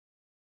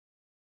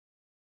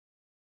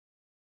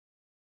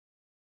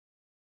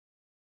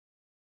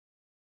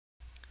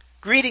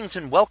Greetings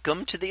and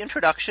welcome to the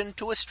introduction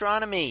to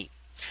astronomy.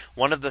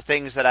 One of the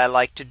things that I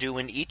like to do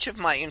in each of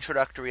my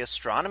introductory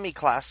astronomy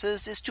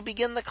classes is to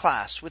begin the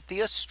class with the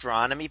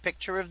astronomy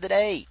picture of the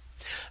day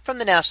from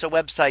the NASA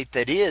website,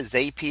 that is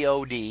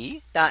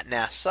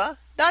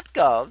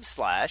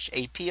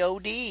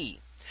apod.nasa.gov/apod.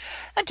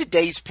 And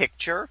today's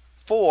picture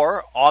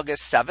for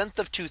August 7th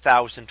of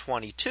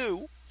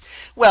 2022.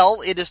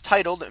 Well, it is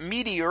titled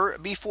Meteor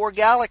Before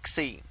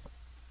Galaxy.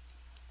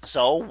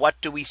 So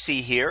what do we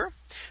see here?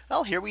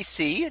 Well, here we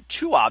see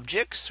two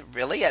objects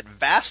really at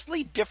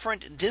vastly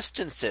different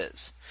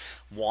distances.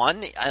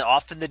 One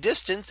off in the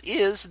distance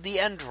is the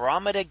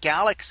Andromeda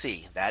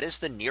Galaxy. That is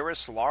the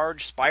nearest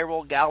large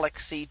spiral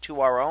galaxy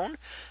to our own,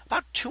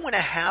 about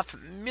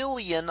 2.5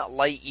 million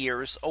light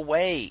years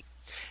away.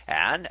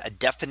 And a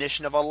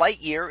definition of a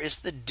light year is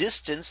the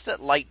distance that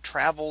light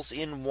travels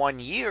in 1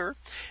 year,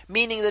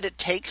 meaning that it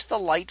takes the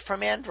light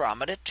from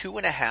Andromeda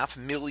 2.5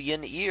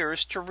 million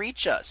years to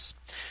reach us.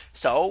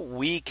 So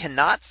we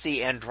cannot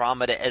see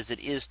Andromeda as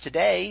it is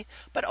today,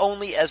 but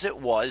only as it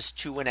was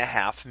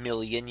 2.5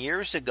 million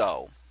years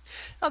ago.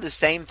 Now the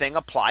same thing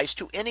applies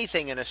to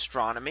anything in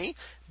astronomy,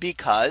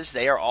 because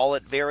they are all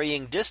at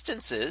varying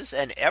distances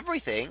and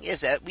everything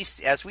is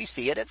as we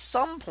see it at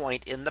some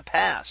point in the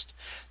past.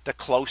 The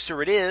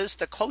closer it is,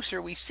 the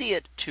closer we see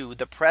it to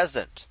the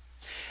present.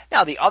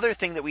 Now the other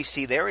thing that we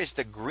see there is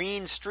the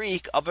green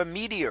streak of a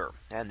meteor.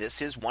 And this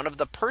is one of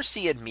the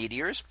Perseid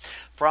meteors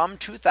from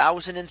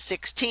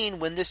 2016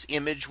 when this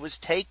image was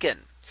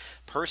taken.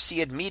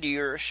 Perseid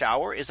meteor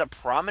shower is a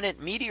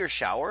prominent meteor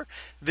shower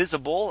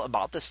visible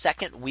about the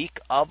second week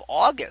of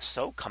August.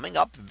 So coming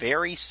up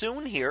very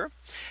soon here.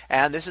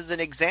 And this is an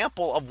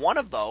example of one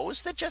of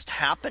those that just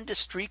happened to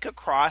streak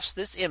across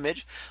this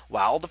image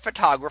while the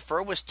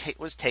photographer was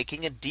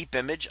taking a deep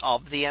image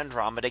of the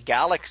Andromeda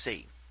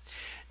Galaxy.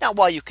 Now,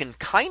 while you can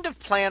kind of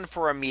plan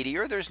for a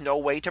meteor, there's no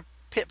way to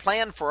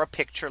plan for a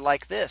picture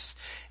like this.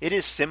 It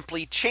is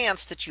simply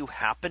chance that you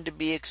happen to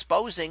be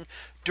exposing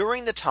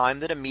during the time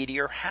that a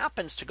meteor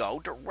happens to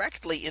go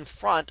directly in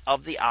front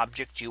of the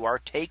object you are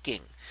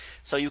taking.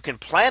 So you can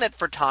plan it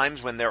for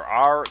times when there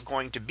are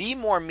going to be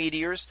more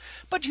meteors,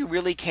 but you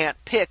really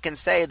can't pick and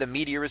say the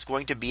meteor is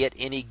going to be at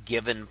any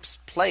given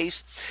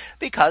place,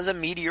 because a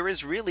meteor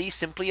is really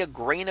simply a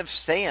grain of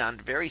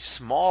sand, very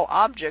small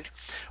object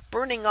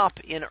burning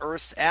up in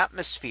Earth's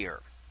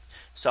atmosphere.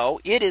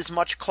 So it is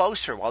much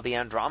closer. While the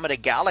Andromeda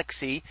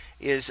Galaxy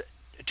is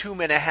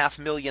 2.5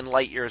 million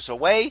light years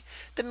away,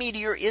 the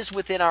meteor is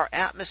within our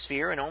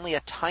atmosphere and only a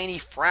tiny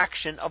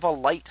fraction of a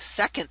light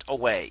second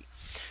away.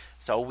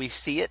 So we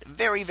see it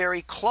very,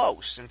 very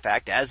close. In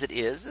fact, as it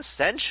is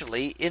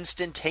essentially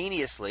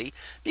instantaneously,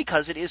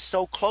 because it is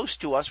so close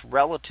to us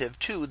relative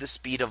to the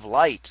speed of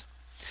light.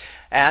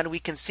 And we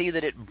can see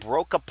that it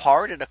broke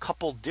apart at a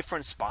couple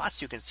different spots.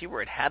 You can see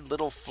where it had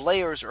little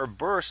flares or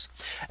bursts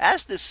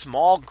as this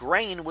small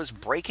grain was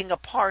breaking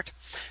apart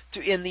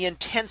in the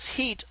intense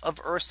heat of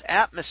Earth's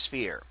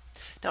atmosphere.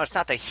 Now, it's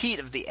not the heat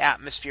of the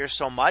atmosphere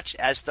so much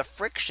as the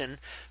friction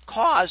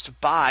caused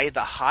by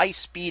the high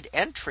speed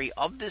entry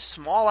of this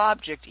small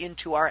object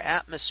into our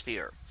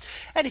atmosphere.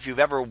 And if you've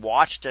ever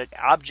watched an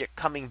object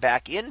coming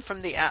back in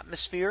from the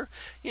atmosphere,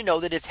 you know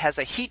that it has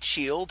a heat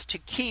shield to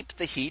keep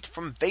the heat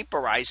from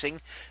vaporizing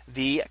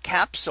the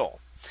capsule.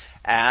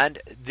 And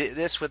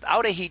this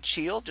without a heat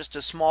shield, just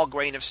a small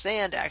grain of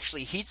sand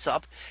actually heats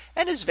up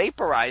and is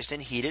vaporized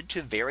and heated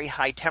to very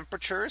high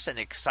temperatures and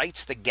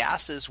excites the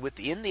gases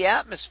within the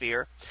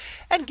atmosphere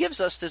and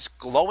gives us this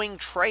glowing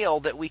trail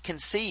that we can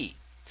see.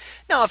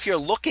 Now, if you're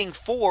looking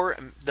for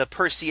the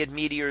Perseid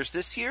meteors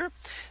this year,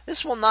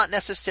 this will not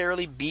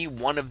necessarily be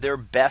one of their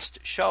best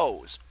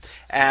shows.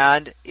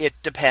 And it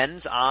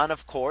depends on,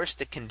 of course,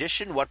 the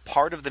condition, what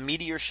part of the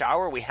meteor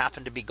shower we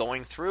happen to be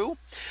going through.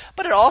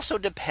 But it also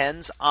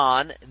depends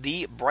on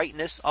the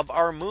brightness of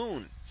our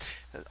moon.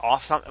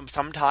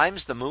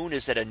 Sometimes the moon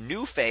is at a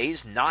new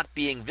phase, not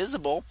being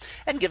visible,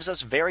 and gives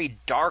us very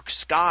dark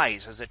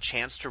skies as a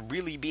chance to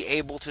really be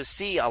able to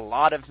see a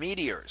lot of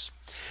meteors.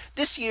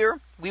 This year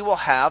we will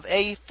have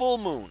a full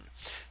moon.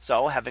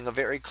 So having a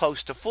very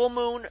close to full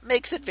moon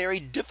makes it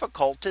very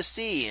difficult to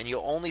see, and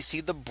you'll only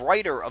see the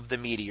brighter of the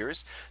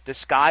meteors. The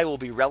sky will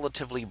be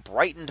relatively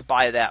brightened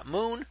by that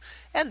moon,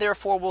 and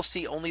therefore we'll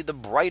see only the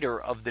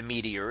brighter of the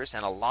meteors,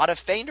 and a lot of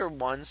fainter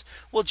ones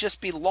will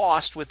just be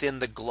lost within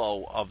the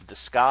glow of the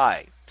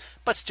sky.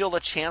 But still a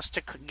chance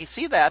to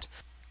see that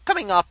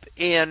coming up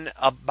in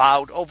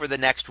about over the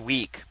next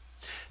week.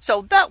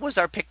 So that was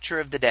our picture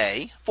of the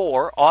day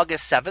for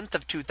August 7th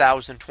of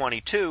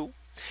 2022.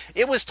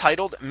 It was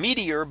titled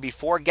Meteor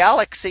Before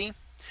Galaxy.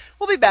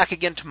 We'll be back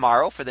again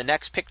tomorrow for the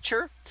next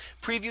picture,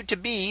 previewed to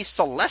be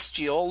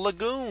Celestial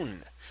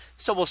Lagoon.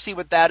 So we'll see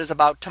what that is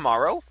about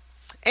tomorrow.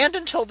 And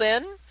until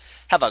then,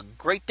 have a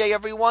great day,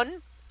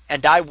 everyone,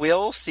 and I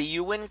will see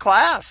you in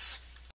class.